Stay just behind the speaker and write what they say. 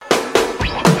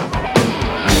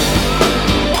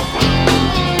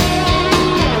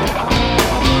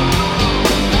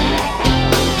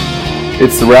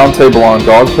It's the Roundtable on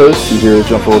Dog Post. You hear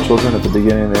Jump Little Children at the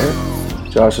beginning there.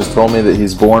 Josh has told me that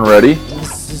he's born ready.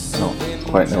 I don't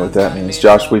quite know what that means.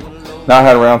 Josh, we've not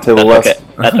had a Roundtable less. Okay.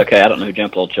 That's okay. I don't know who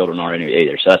Jump Little Children are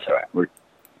either, so that's all right.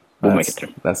 We'll make it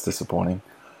through. That's disappointing.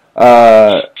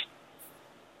 It's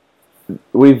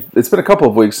been a couple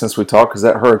of weeks since we talked because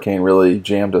that hurricane really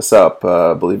jammed us up,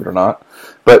 believe it or not.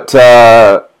 But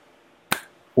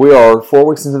we are 4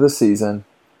 weeks into the season.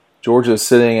 Georgia is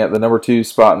sitting at the number 2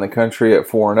 spot in the country at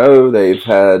 4-0. They've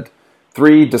had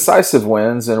 3 decisive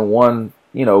wins and 1,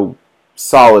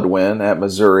 solid win at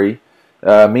Missouri.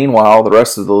 Meanwhile, the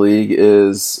rest of the league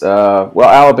is,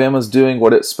 Alabama's doing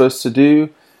what it's supposed to do.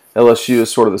 LSU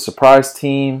is sort of the surprise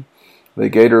team. The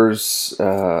Gators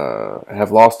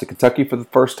have lost to Kentucky for the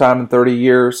first time in 30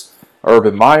 years.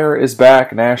 Urban Meyer is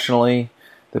back nationally.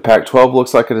 The Pac-12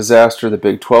 looks like a disaster. The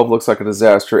Big 12 looks like a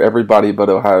disaster. Everybody but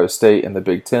Ohio State and the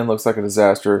Big 10 looks like a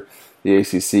disaster. The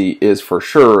ACC is for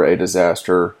sure a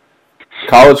disaster.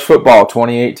 College football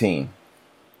 2018.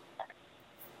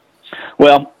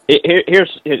 Well,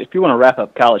 here's if you want to wrap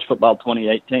up college football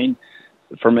 2018,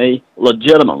 for me,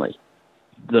 legitimately,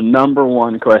 the number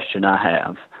one question I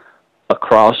have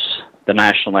across the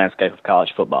national landscape of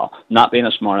college football, not being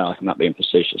a smart aleck, not being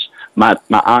facetious, my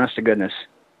honest to goodness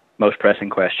most pressing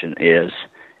question is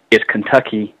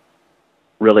Kentucky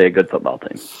really a good football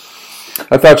team?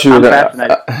 I thought you were going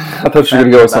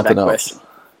to go with something else. Question.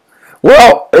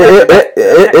 Well,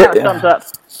 it sums up.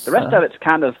 The rest of it's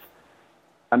kind of,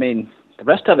 the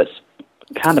rest of it's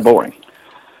kind of boring.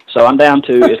 So I'm down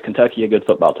to, is Kentucky a good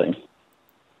football team?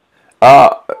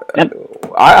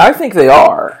 I think they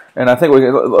are, and I think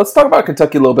let's talk about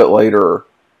Kentucky a little bit later.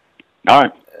 All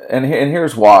right. And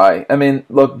here's why.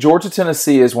 Look,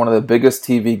 Georgia-Tennessee is one of the biggest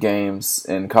TV games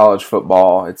in college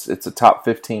football. It's a top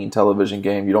 15 television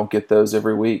game. You don't get those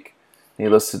every week.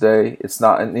 Needless to say, it's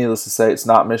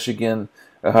not Michigan,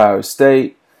 Ohio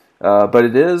State, but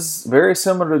it is very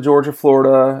similar to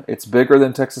Georgia-Florida. It's bigger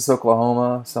than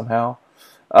Texas-Oklahoma somehow.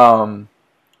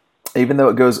 Even though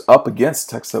it goes up against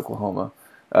Texas-Oklahoma,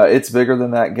 it's bigger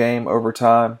than that game over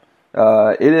time.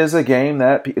 It is a game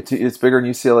that it's bigger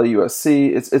than UCLA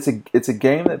USC. It's a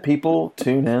game that people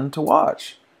tune in to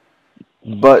watch.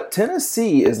 But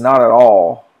Tennessee is not at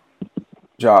all.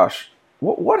 Josh,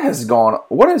 what has gone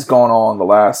on the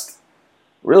last?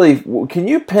 Really, can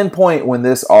you pinpoint when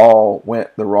this all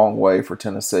went the wrong way for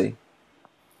Tennessee?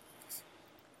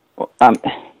 Well, I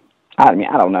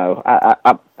don't know.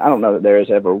 I don't know that there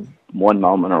is ever one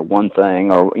moment or one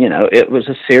thing or it was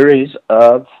a series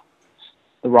of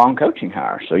the wrong coaching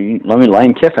hire. So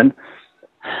Lane Kiffin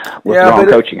was the wrong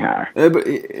coaching hire.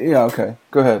 Okay.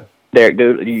 Go ahead. Derek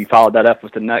Dooley, you followed that up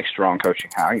with the next wrong coaching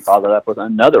hire. You followed that up with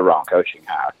another wrong coaching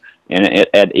hire. And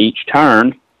at each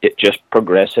turn, it just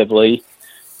progressively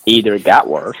either got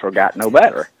worse or got no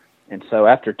better. And so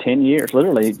after 10 years,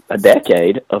 literally a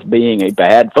decade of being a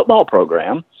bad football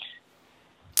program,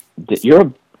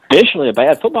 you're officially a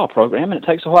bad football program, and it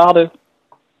takes a while to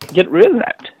get rid of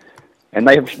that. And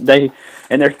they're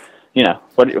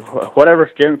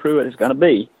whatever Jeremy Pruitt is going to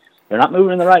be, they're not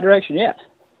moving in the right direction yet.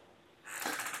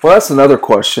 Well, that's another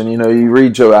question. You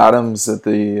read Joe Adams at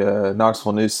the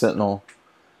Knoxville News Sentinel.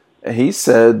 He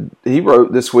said he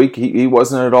wrote this week he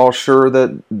wasn't at all sure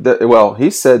that he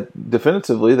said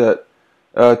definitively that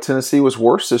Tennessee was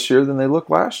worse this year than they looked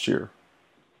last year.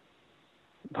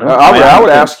 I would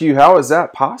ask you, how is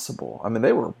that possible?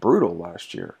 They were brutal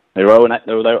last year. They were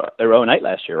 0-8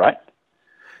 last year, right?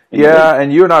 Yeah,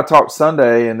 and you and I talked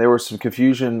Sunday, and there was some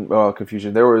confusion.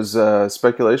 There was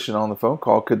speculation on the phone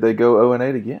call. Could they go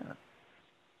 0-8 again?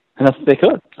 And I think they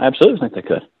could. I absolutely think they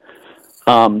could.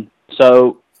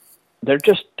 So they're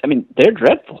just, they're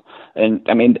dreadful. And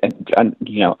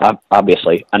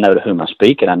obviously, I know to whom I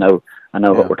speak, and I know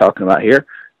what we're talking about here.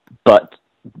 But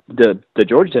the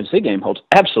Georgia-Tennessee game holds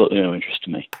absolutely no interest to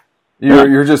me.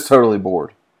 You're just totally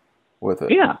bored with it.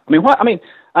 Yeah,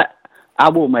 I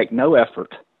will make no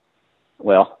effort.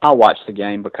 Well, I'll watch the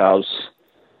game because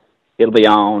it'll be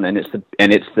on, and it's the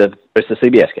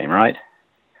CBS game, right?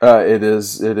 It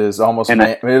is almost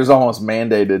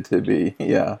mandated to be,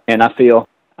 yeah. And I feel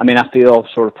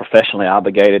sort of professionally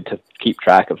obligated to keep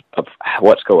track of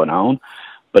what's going on.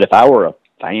 But if I were a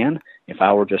fan, if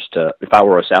I were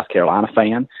a South Carolina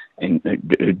fan and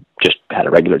who just had a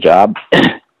regular job,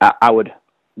 I would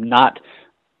not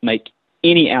make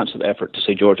any ounce of effort to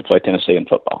see Georgia play Tennessee in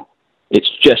football. It's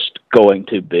just going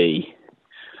to be,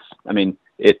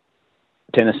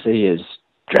 Tennessee is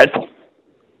dreadful.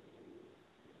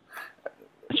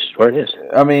 That's just where it is.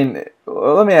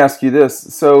 Let me ask you this.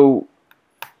 So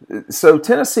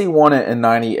Tennessee won it in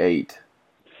 98.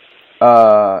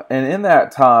 And in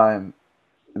that time,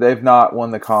 they've not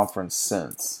won the conference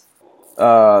since.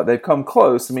 They've come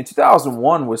close. I mean,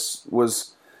 2001 was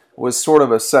sort of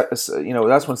that's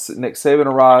when Nick Saban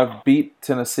arrived, beat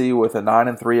Tennessee with a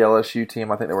 9-3 LSU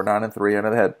team. I think they were 9-3. I know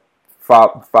they had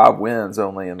five wins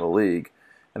only in the league,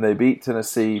 and they beat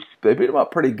Tennessee. They beat them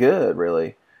up pretty good,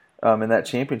 really, in that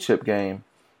championship game.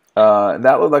 And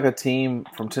that looked like a team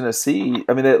from Tennessee.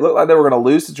 I mean, it looked like they were going to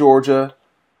lose to Georgia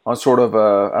on sort of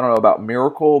I don't know about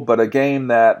miracle, but a game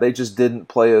that they just didn't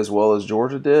play as well as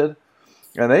Georgia did.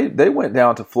 And they went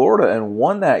down to Florida and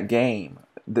won that game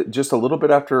just a little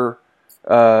bit after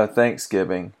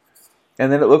Thanksgiving.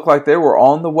 And then it looked like they were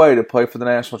on the way to play for the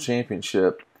national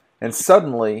championship. And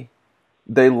suddenly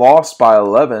they lost by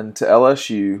 11 to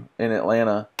LSU in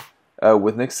Atlanta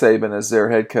with Nick Saban as their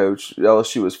head coach.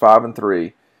 LSU was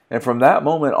 5-3. And from that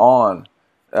moment on,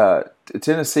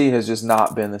 Tennessee has just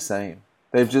not been the same.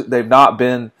 They've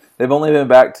only been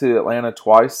back to Atlanta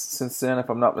twice since then, if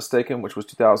I'm not mistaken, which was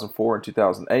 2004 and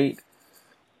 2008.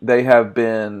 They have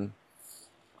been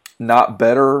not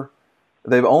better.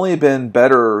 They've only been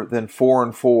better than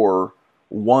 4-4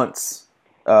 once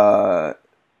in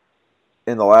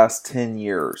the last 10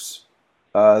 years.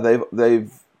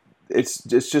 It's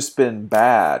just been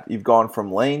bad. You've gone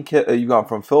from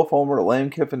Phil Fulmer to Lane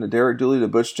Kiffin to Derek Dooley to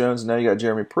Butch Jones, and now you got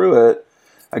Jeremy Pruitt,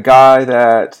 a guy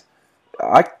that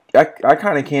I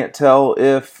kind of can't tell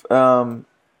if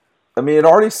it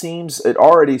already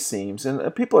seems,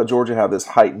 and people at Georgia have this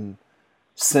heightened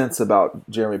sense about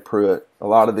Jeremy Pruitt. A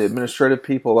lot of the administrative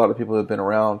people, a lot of people who have been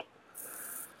around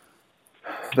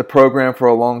the program for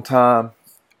a long time,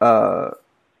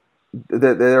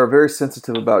 they are very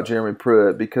sensitive about Jeremy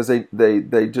Pruitt because they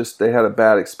had a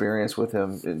bad experience with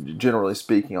him, generally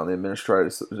speaking, on the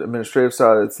administrative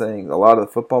side of things. A lot of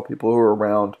the football people who were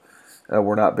around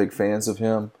were not big fans of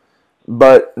him.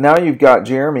 But now you've got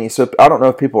Jeremy, so I don't know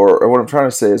if people are, or what I'm trying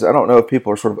to say is I don't know if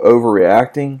people are sort of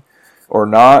overreacting or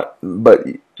not, but,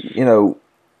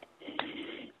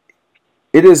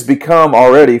 it has become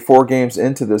already 4 games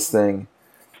into this thing,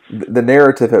 the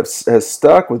narrative has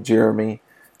stuck with Jeremy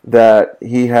that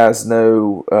he has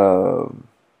no,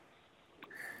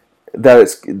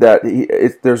 there's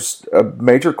a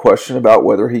major question about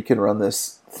whether he can run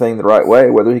this thing the right way,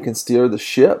 whether he can steer the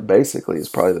ship, basically, is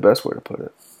probably the best way to put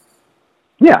it.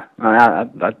 Yeah, I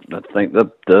think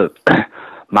the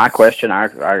my question, I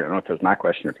don't know if it was my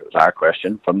question or if it was our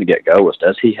question from the get-go, was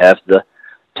does he have the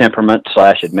temperament /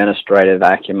 administrative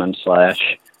acumen / I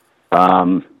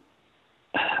don't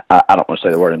want to say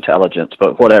the word intelligence,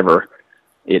 but whatever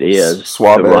it is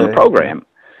Suave. To run a program.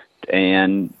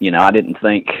 And, I didn't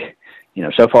think,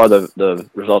 so far the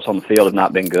results on the field have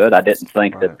not been good. I didn't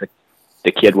think that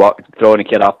the kid throwing a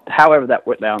kid off, however that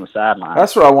went down the sideline.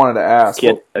 That's what I wanted to ask.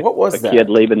 What was that?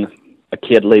 A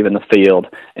kid leaving the field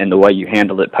and the way you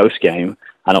handled it post game.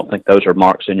 I don't think those are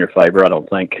marks in your favor. I don't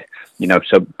think,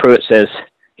 so Pruitt says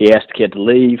he asked the kid to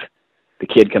leave. The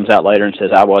kid comes out later and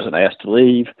says, I wasn't asked to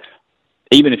leave.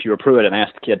 Even if you were Pruitt and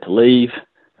asked the kid to leave,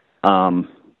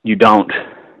 you don't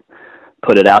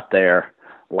put it out there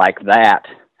like that.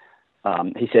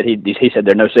 He said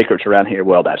there are no secrets around here.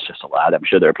 Well, that's just a lie. I'm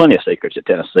sure there are plenty of secrets at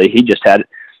Tennessee. He just had,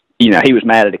 he was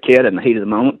mad at a kid in the heat of the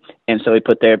moment, and so he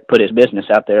put his business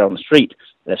out there on the street,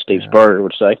 as Steve Spurrier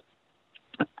would say.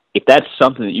 If that's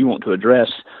something that you want to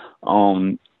address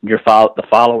on the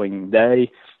following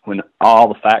day when all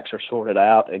the facts are sorted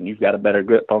out and you've got a better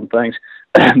grip on things,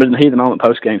 but in the heat of the moment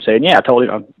post game saying, I told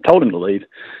him to leave.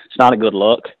 It's not a good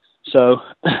look. So,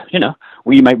 you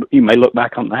may look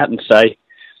back on that and say,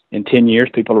 in 10 years,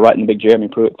 people are writing big Jeremy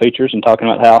Pruitt features and talking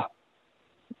about how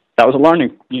that was a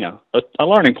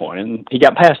learning point, and he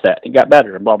got past that, he got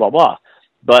better, and blah blah blah.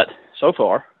 But so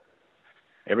far,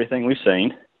 everything we've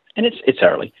seen, and it's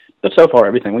early, but so far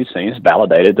everything we've seen has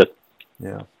validated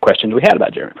the questions we had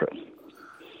about Jeremy Pruitt.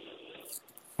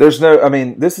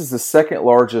 This is the second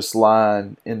largest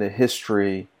line in the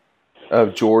history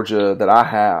of Georgia that I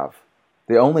have.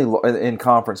 The only in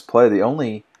conference play, the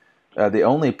only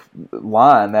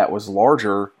line that was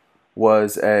larger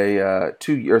was a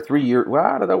 2 or 3 year. Well,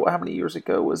 I don't know how many years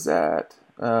ago was that.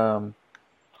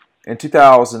 In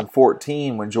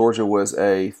 2014, when Georgia was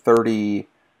a 30.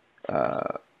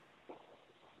 How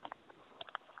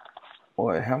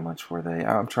much were they?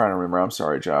 I'm trying to remember. I'm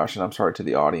sorry, Josh, and I'm sorry to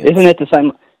the audience. Isn't it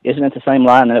the same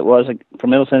line that it was for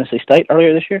Middle Tennessee State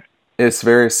earlier this year? It's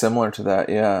very similar to that.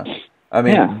 Yeah.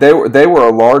 They were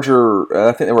a larger.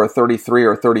 I think they were a 33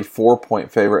 or 34 point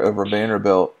favorite over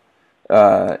Vanderbilt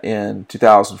in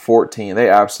 2014. They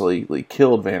absolutely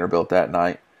killed Vanderbilt that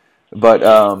night. But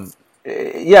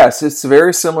yes, it's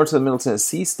very similar to the Middle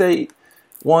Tennessee State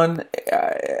One,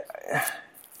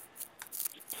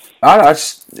 I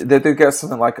just, that they've got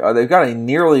something like they've got a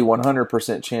nearly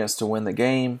 100% chance to win the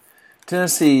game.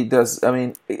 Tennessee does. I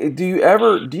mean, do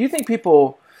you think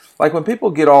people, like when people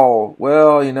get all,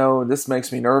 well, this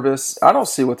makes me nervous? I don't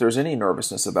see what there's any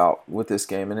nervousness about with this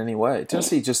game in any way.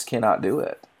 Tennessee just cannot do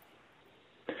it.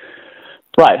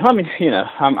 Right. I mean,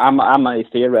 I'm a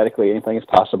theoretically anything is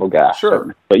possible guy. Sure.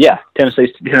 Certainly. But yeah,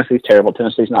 Tennessee's terrible.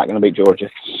 Tennessee's not going to beat Georgia.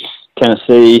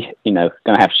 Tennessee, going to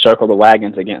have to circle the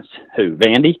wagons against who?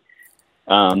 Vandy.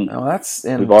 No, that's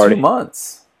in 2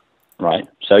 months. Right.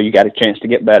 So you got a chance to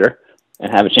get better and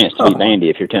have a chance to beat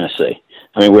Vandy if you're Tennessee.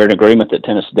 I mean, we're in agreement that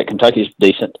Kentucky's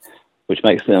decent, which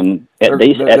makes them at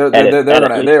least. They are going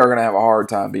to have a hard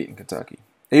time beating Kentucky,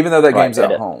 even though that game's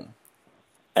at home.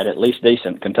 At least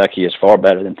decent, Kentucky is far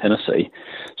better than Tennessee.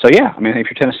 So yeah, I mean, if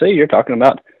you're Tennessee, you're talking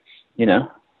about,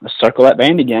 let's circle that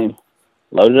Vandy game,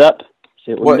 load it up.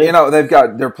 See what we can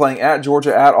do. They're playing at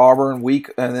Georgia, at Auburn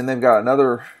and then they've got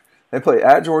another. They play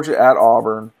at Georgia, at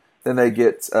Auburn, then they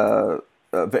get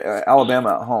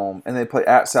Alabama at home, and they play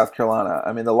at South Carolina.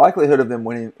 I mean, the likelihood of them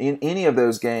winning in any of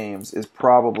those games is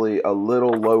probably a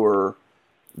little lower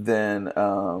than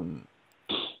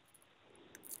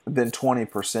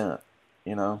 20%.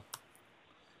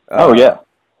 Oh yeah.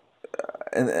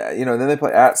 And then they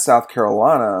play at South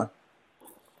Carolina.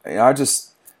 They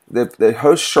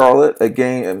host Charlotte,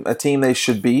 a team they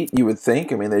should beat, you would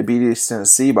think. I mean, they beat East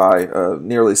Tennessee by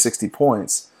nearly 60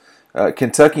 points.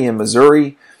 Kentucky and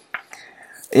Missouri,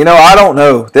 I don't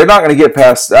know. They're not going to get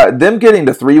past them. Getting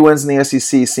to 3 wins in the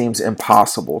SEC seems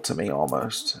impossible to me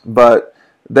almost. But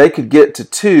they could get to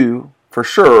 2 for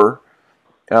sure.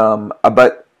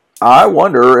 But I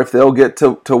wonder if they'll get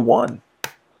to 1.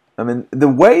 I mean, the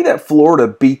way that Florida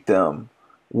beat them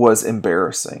was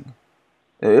embarrassing.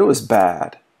 It was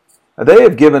bad. They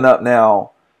have given up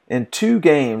now in 2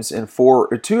 games,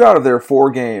 2 out of their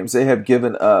 4 games, they have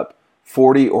given up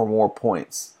 40 or more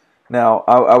points. Now,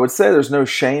 I would say there's no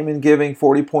shame in giving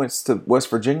 40 points to West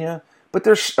Virginia, but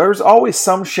there's always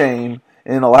some shame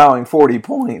in allowing 40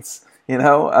 points.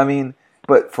 I mean,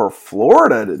 but for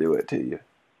Florida to do it to you,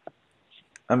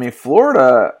 I mean,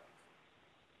 Florida,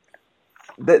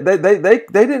 they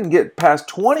didn't get past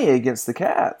 20 against the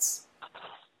Cats.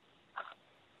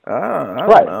 I don't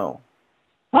know.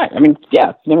 Right. I mean,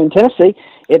 yeah. I mean, Tennessee,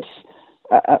 it's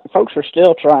folks are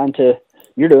still trying to.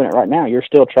 You're doing it right now. You're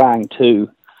still trying to,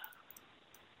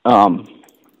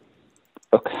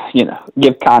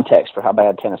 give context for how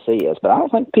bad Tennessee is. But I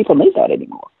don't think people need that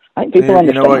anymore. I think people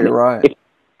understand. You know what? You're right.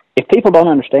 If people don't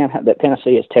understand that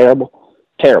Tennessee is terrible,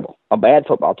 a bad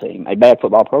football team, a bad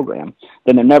football program,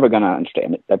 then they're never going to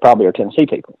understand it. They probably are Tennessee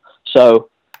people. So,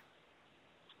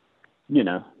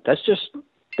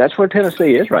 that's where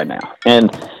Tennessee is right now. And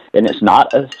it's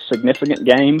not a significant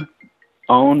game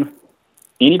on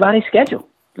anybody's schedule.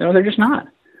 They're just not.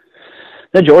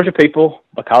 The Georgia people,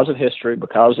 because of history,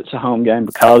 because it's a home game,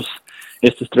 because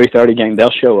it's the 3:30 game, they'll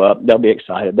show up, they'll be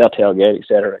excited, they'll tailgate, et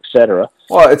cetera, et cetera.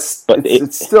 Well, it's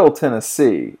still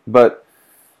Tennessee, but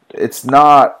it's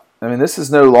not. I mean, this is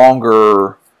no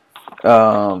longer.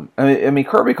 I mean,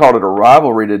 Kirby called it a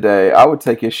rivalry today. I would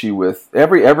take issue with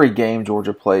every game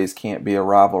Georgia plays can't be a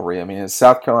rivalry. I mean, is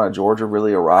South Carolina Georgia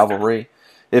really a rivalry?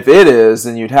 If it is,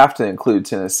 then you'd have to include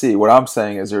Tennessee. What I'm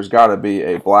saying is there's got to be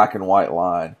a black and white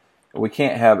line. We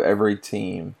can't have every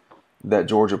team that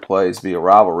Georgia plays be a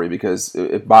rivalry, because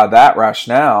if by that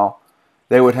rationale,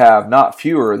 they would have not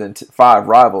fewer than 5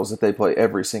 rivals that they play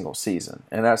every single season,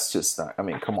 and that's just not. I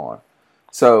mean, come on.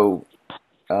 So,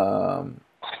 I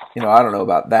don't know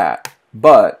about that,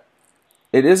 but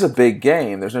it is a big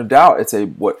game. There's no doubt it's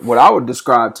what I would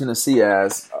describe Tennessee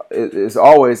as is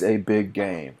always a big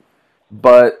game.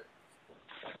 But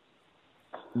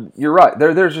you're right.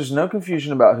 There's just no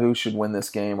confusion about who should win this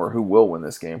game or who will win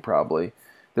this game. Probably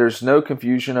there's no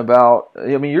confusion about.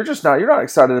 I mean, you're not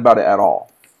excited about it at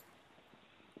all.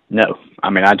 No, I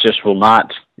mean, I just will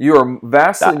not. You are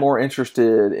vastly more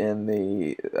interested in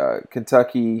the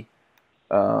Kentucky.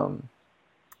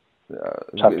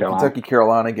 Kentucky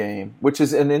Carolina game, which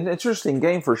is an interesting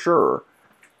game for sure.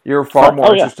 You're far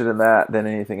more interested in that than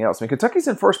anything else. I mean, Kentucky's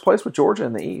in first place with Georgia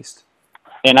in the East.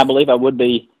 And I believe I would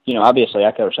be, obviously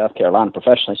I cover South Carolina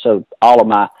professionally, so all of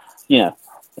my,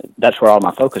 that's where all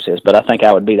my focus is. But I think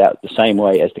I would be that the same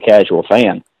way as the casual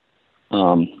fan.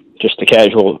 Just the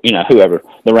casual, whoever,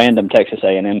 the random Texas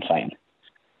A&M fan.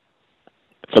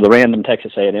 For the random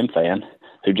Texas A&M fan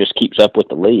who just keeps up with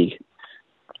the league,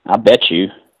 I bet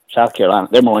you South Carolina.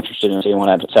 They're more interested in seeing what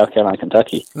happens at South Carolina,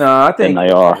 Kentucky. No, I think than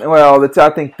they are. Well, I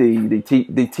think the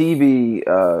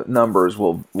TV numbers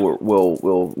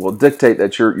will dictate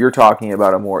that you're talking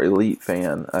about a more elite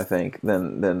fan. I think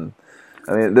than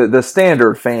I mean the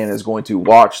standard fan is going to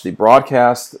watch the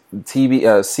broadcast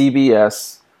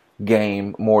CBS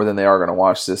game more than they are going to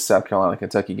watch this South Carolina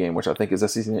Kentucky game, which I think is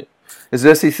SEC. Is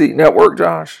it SEC Network,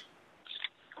 Josh?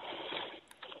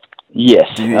 Yes.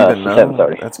 Do you even know?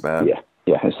 7:30. That's bad.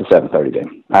 Yeah, it's the 7:30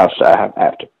 game. I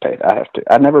have to pay.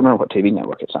 I never remember what TV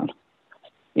network it's on.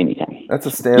 Anytime. That's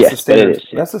a standard.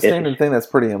 That's a standard thing. That's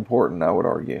pretty important, I would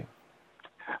argue.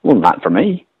 Well, not for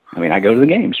me. I mean, I go to the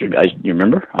games. You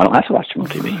remember? I don't have to watch them on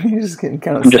TV. You're just getting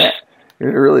kind of.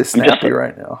 You're really snappy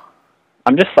right now.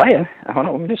 I'm just saying.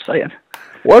 I'm just saying.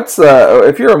 What's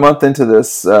if you're a month into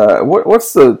this?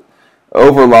 What's the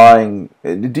overlying?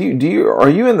 Are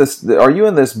you in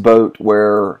this boat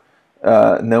where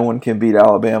no one can beat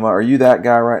Alabama? Are you that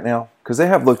guy right now? Because they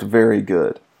have looked very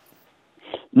good.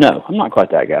 No, I'm not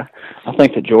quite that guy. I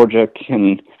think that Georgia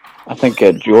can. I think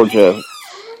Georgia,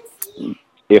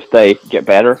 if they get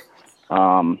better,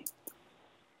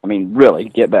 really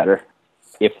get better,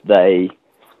 if they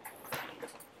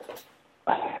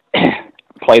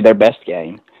play their best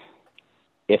game.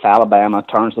 If Alabama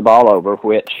turns the ball over,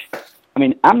 which,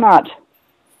 I'm not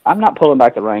pulling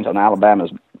back the reins on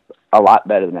Alabama's a lot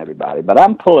better than everybody, but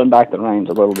I'm pulling back the reins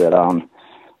a little bit on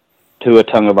Tua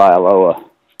Tagovailoa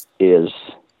is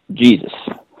Jesus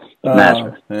of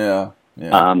Nazareth. Yeah.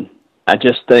 I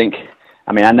just think,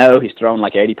 I know he's thrown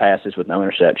like 80 passes with no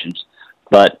interceptions,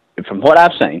 but from what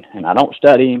I've seen, and I don't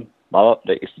study him, all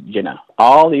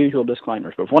the usual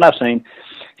disclaimers, but from what I've seen,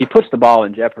 he puts the ball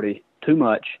in jeopardy too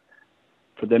much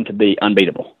for them to be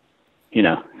unbeatable.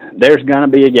 There's going to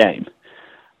be a game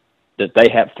that they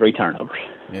have 3 turnovers.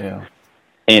 Yeah.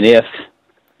 And if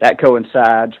that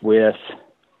coincides with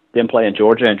them playing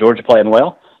Georgia and Georgia playing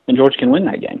well, then Georgia can win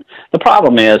that game. The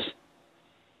problem is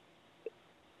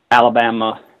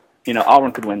Alabama,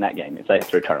 Auburn could win that game if they have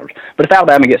 3 turnovers. But if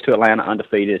Alabama gets to Atlanta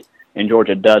undefeated and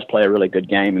Georgia does play a really good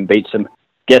game and beats them,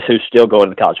 guess who's still going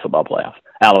to the college football playoff?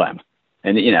 Alabama.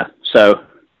 And, so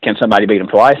can somebody beat them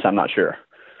twice? I'm not sure.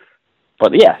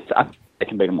 But, yeah, they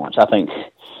can beat them once. I think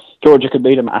Georgia could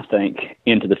beat them. I think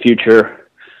into the future,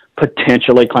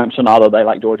 potentially Clemson, although they,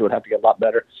 like Georgia, would have to get a lot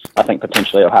better. I think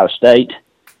potentially Ohio State.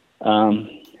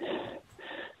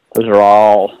 Those are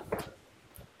all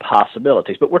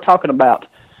possibilities. But we're talking about,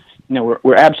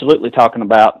 we're absolutely talking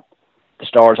about the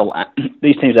stars align.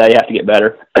 These teams, they have to get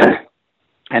better.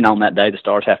 And on that day, the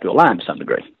stars have to align to some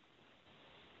degree.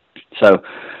 So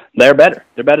they're better.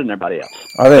 They're better than everybody else.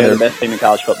 They're the best team in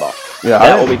college football. Yeah,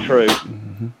 that will be true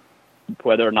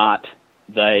whether or not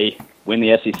they win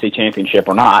the SEC championship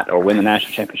or not, or win the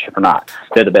national championship or not.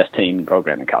 They're the best team and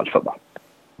program in college football.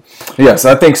 Yes,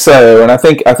 I think so. And I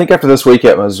think after this week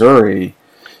at Missouri,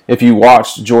 if you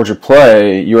watched Georgia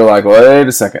play, you were like, wait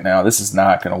a second now, this is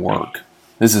not going to work.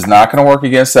 This is not going to work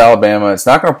against Alabama. It's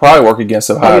not going to probably work against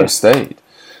Ohio State.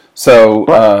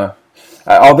 So,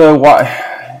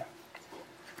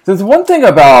 there's one thing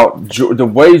about the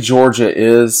way Georgia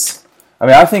is.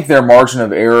 I think their margin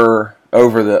of error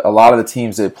over a lot of the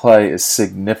teams they play is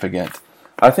significant.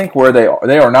 I think where they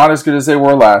are not as good as they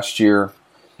were last year.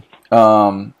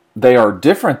 They are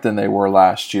different than they were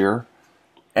last year.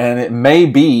 And it may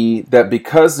be that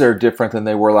because they're different than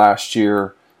they were last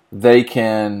year, they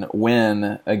can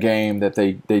win a game that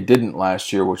they didn't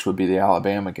last year, which would be the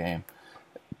Alabama game.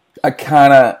 I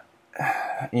kind of,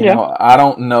 I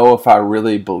don't know if I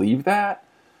really believe that,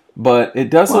 but it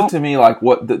does look to me like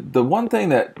what the one thing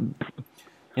that,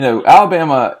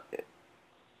 Alabama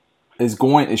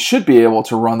should be able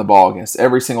to run the ball against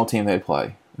every single team they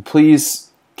play.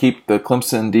 Please keep the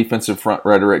Clemson defensive front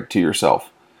rhetoric to yourself.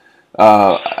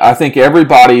 I think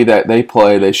everybody that they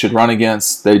play, they should run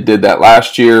against. They did that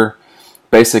last year,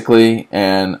 basically,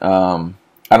 and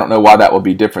I don't know why that would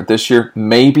be different this year.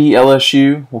 Maybe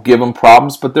LSU will give them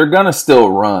problems, but they're going to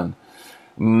still run.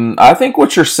 I think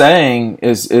what you're saying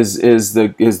is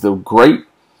the great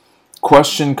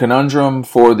conundrum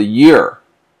for the year,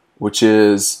 which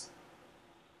is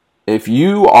if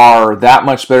you are that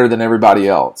much better than everybody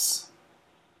else,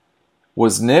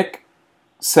 was Nick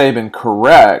Saban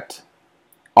correct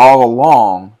all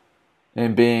along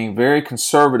in being very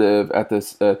conservative at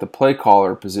the play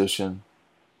caller position?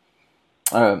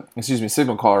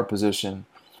 Signal caller position,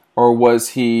 or was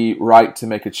he right to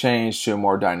make a change to a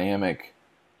more dynamic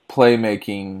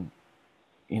playmaking,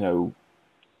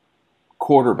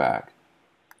 quarterback?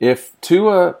 If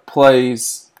Tua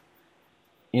plays,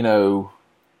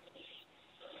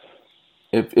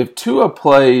 if Tua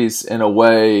plays in a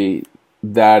way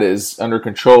that is under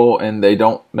control and they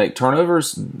don't make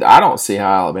turnovers, I don't see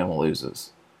how Alabama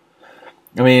loses.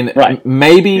 I mean, Right.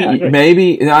 maybe.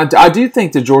 I do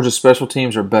think the Georgia special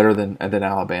teams are better than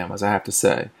Alabama's, I have to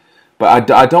say.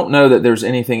 But I don't know that there's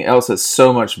anything else that's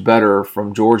so much better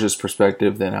from Georgia's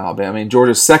perspective than Alabama. I mean,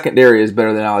 Georgia's secondary is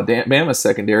better than Alabama's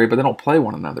secondary, but they don't play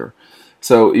one another.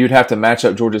 So you'd have to match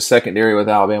up Georgia's secondary with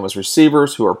Alabama's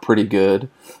receivers, who are pretty good.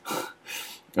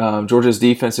 Georgia's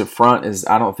defensive front is,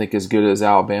 I don't think, as good as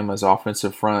Alabama's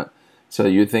offensive front. So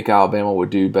you'd think Alabama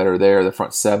would do better there, the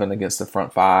front seven against the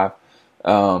front five.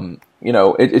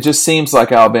 It just seems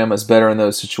like Alabama's better in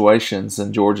those situations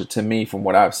than Georgia to me from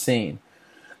what I've seen.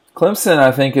 Clemson,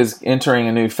 I think, is entering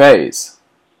a new phase.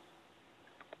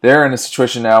 They're in a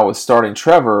situation now with starting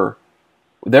Trevor.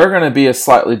 They're going to be a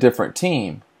slightly different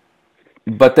team,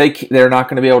 but they're not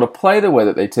going to be able to play the way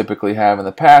that they typically have in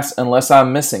the past unless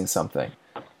I'm missing something.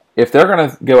 If they're going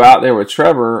to go out there with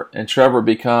Trevor and Trevor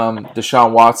become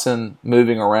Deshaun Watson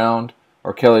moving around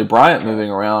or Kelly Bryant moving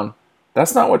around,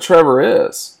 that's not what Trevor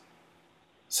is.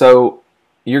 So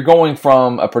you're going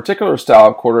from a particular style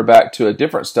of quarterback to a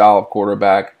different style of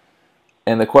quarterback.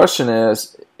 And the question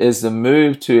is the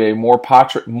move to a more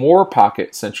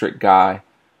pocket-centric guy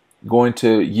going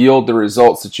to yield the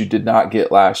results that you did not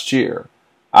get last year?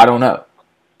 I don't know.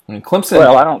 I mean, Clemson...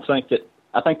 Well, I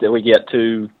think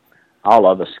that all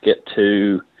of us get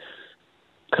too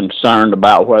concerned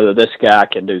about whether this guy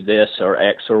can do this or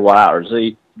X or Y or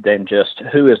Z than just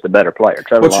who is the better player.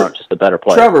 Trevor Lawrence is the better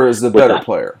player. Trevor is the better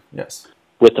player, yes.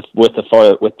 With the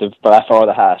by far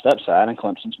the highest upside, and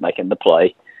Clemson's making the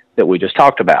play that we just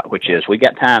talked about, which is we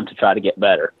got time to try to get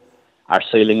better. Our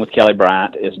ceiling with Kelly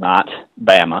Bryant is not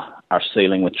Bama. Our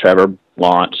ceiling with Trevor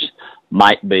Lawrence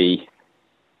might be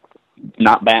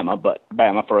not Bama, but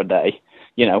Bama for a day.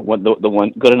 The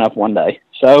one good enough one day.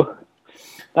 So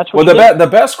that's what. Well, the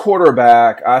best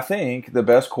quarterback, I think, the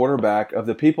best quarterback of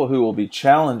the people who will be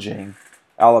challenging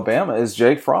Alabama is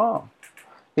Jake Fromm.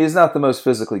 He's not the most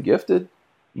physically gifted,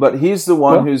 but he's the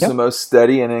one who's the most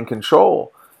steady and in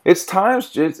control. It's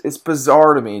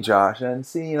bizarre to me, Josh. And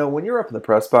see, when you're up in the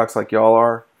press box like y'all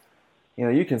are,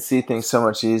 you can see things so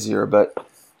much easier. But,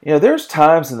 there's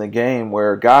times in the game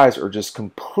where guys are just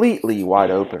completely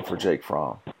wide open for Jake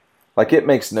Fromm. Like, it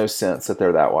makes no sense that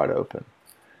they're that wide open.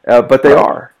 But they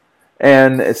are.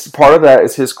 And it's part of that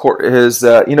is his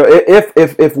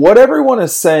if what everyone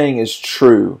is saying is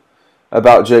true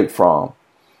about Jake Fromm,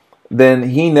 then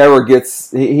he never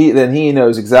gets then he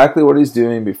knows exactly what he's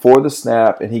doing before the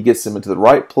snap, and he gets them into the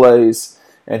right plays,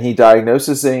 and he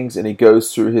diagnoses things, and he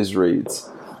goes through his reads.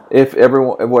 If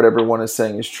what everyone is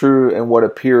saying is true, and what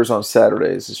appears on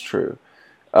Saturdays is true,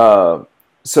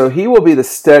 so he will be the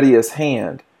steadiest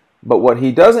hand. But what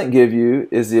he doesn't give you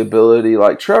is the ability,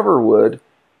 like Trevor would,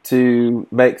 to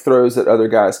make throws that other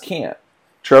guys can't.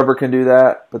 Trevor can do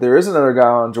that, but there is another guy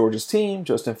on Georgia's team,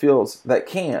 Justin Fields, that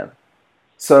can.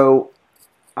 So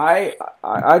I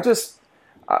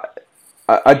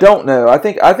don't know. I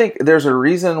think there's a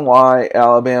reason why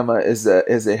Alabama is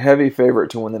a heavy favorite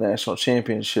to win the national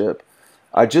championship.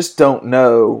 I just don't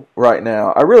know right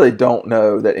now. I really don't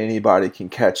know that anybody can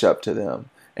catch up to them.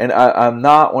 And I'm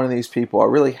not one of these people. I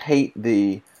really hate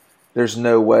there's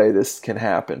no way this can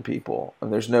happen, people.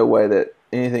 And there's no way that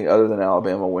anything other than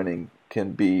Alabama winning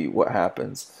can be what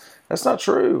happens. That's not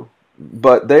true.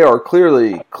 But they are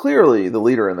clearly the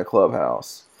leader in the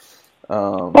clubhouse.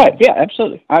 Right, yeah,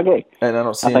 absolutely. I agree. And I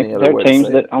don't see any other way to say it. I think there are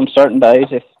teams that on certain days,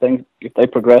 if they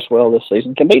progress well this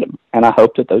season, can beat them. And I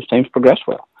hope that those teams progress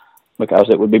well. Because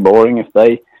it would be boring if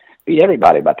they beat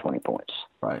everybody by 20 points.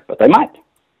 Right. But they might.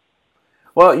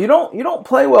 Well, you don't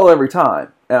play well every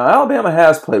time. Now, Alabama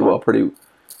has played well pretty.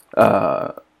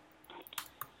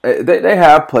 They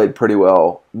have played pretty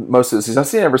well most of the season. I've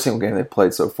seen every single game they've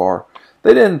played so far.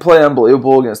 They didn't play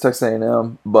unbelievable against Texas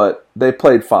A&M, but they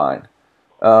played fine.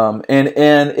 And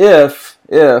if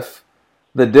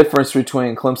the difference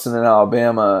between Clemson and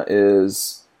Alabama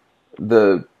is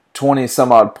the 20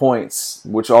 some odd points,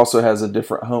 which also has a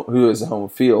different who is a home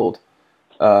field.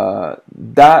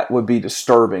 That would be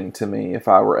disturbing to me if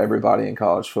I were everybody in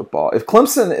college football. If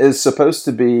Clemson is supposed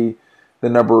to be the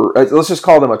let's just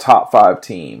call them a top 5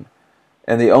 team,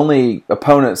 and the only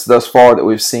opponents thus far that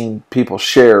we've seen people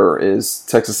share is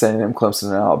Texas A&M, Clemson,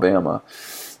 and Alabama.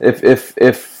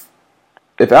 If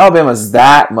Alabama is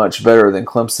that much better than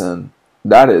Clemson,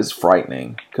 that is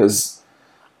frightening, because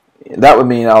that would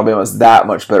mean Alabama is that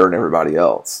much better than everybody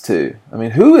else too. I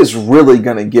mean, who is really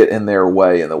going to get in their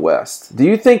way in the West? Do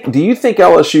you think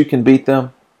LSU can beat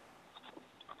them?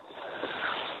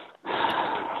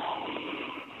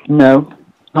 No,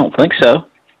 I don't think so.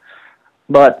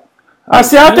 But I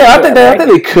think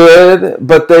they could,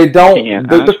 but they don't. Yeah,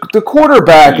 the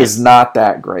quarterback is not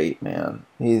that great, man.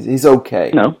 He's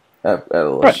okay. No, at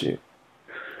LSU.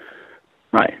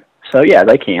 Right. So yeah,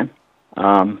 they can,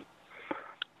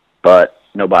 but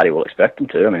nobody will expect them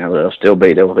to. I mean, they'll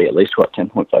be at least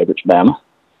 10-point favorites, Bama.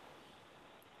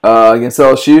 Against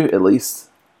LSU, at least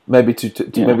maybe two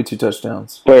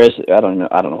touchdowns. Where is it? I don't know.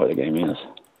 I don't know where the game is.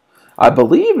 I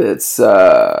believe it's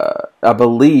in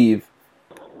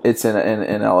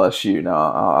LSU.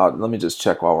 Now, let me just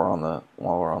check while we're on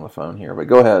the phone here. But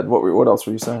go ahead. What else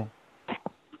were you saying?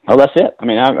 Oh, that's it. I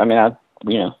mean,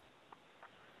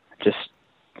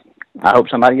 I hope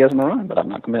somebody gives them a run, but I'm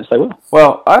not convinced they will.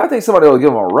 Well, I think somebody will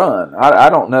give them a run. I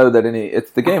don't know that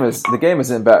the game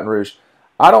is in Baton Rouge.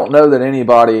 I don't know that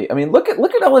anybody. I mean, look at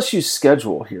LSU's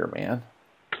schedule here, man.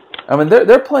 I mean,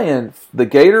 they're playing the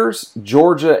Gators,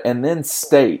 Georgia, and then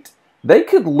State. They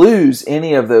could lose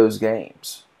any of those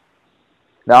games.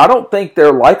 Now, I don't think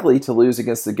they're likely to lose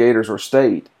against the Gators or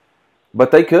State,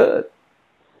 but they could.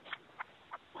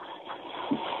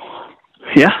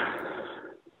 Yeah.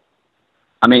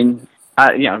 I mean,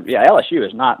 LSU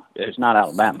is not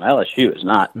Alabama. LSU is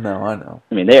not. No, I know.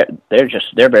 I mean, they're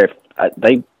very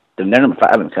they're number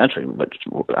 5 in the country, which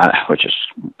is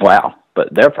wow.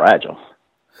 But they're fragile.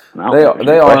 They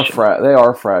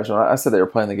are fragile. I said they were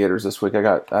playing the Gators this week. did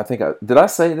I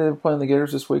say they were playing the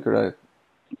Gators this week, or did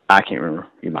I can't remember.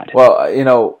 You might have.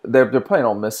 Well, they're playing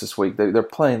Ole Miss this week. They're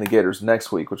playing the Gators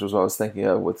next week, which was what I was thinking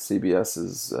of with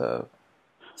CBS's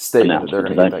statement that they're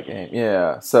going to get that game.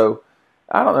 Yeah, so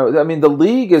I don't know. I mean, the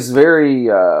league is very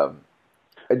in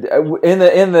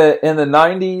the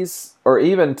 90s or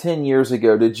even 10 years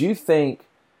ago. Did you think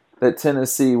that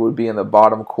Tennessee would be in the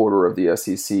bottom quarter of the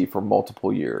SEC for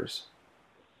multiple years?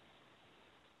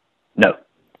 No,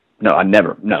 I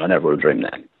never would have dreamed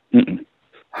that. Mm-mm.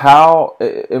 How?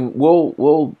 And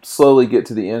we'll slowly get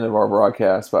to the end of our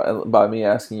broadcast by me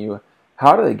asking you,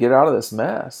 how do they get out of this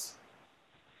mess?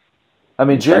 I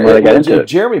mean,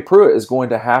 Jeremy Pruitt is going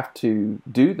to have to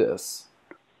do this.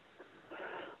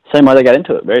 Same way they got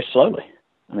into it, very slowly.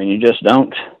 I mean, you just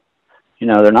don't.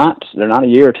 They're not a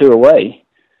year or two away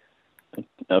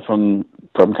from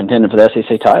contending for the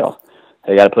SEC title.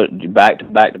 They got to put it back to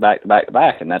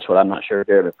back, and that's what I'm not sure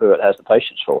Jeremy Pruitt has the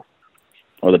patience for,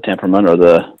 or the temperament, or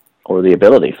the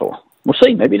ability for. We'll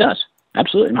see. Maybe he does.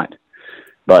 Absolutely might.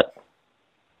 But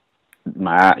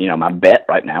my bet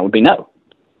right now would be no.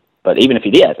 But even if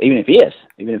he does, it's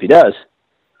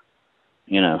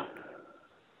going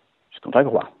to take a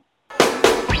while.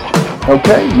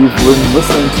 Okay, you've been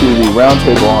listening to the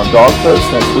Roundtable on Dog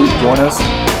Post. Next week, join us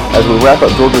as we wrap up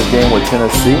Georgia's game with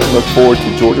Tennessee and look forward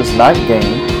to Georgia's night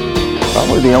game,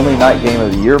 probably the only night game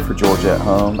of the year for Georgia at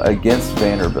home, against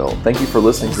Vanderbilt. Thank you for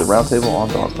listening to the Roundtable on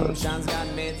Dog Post.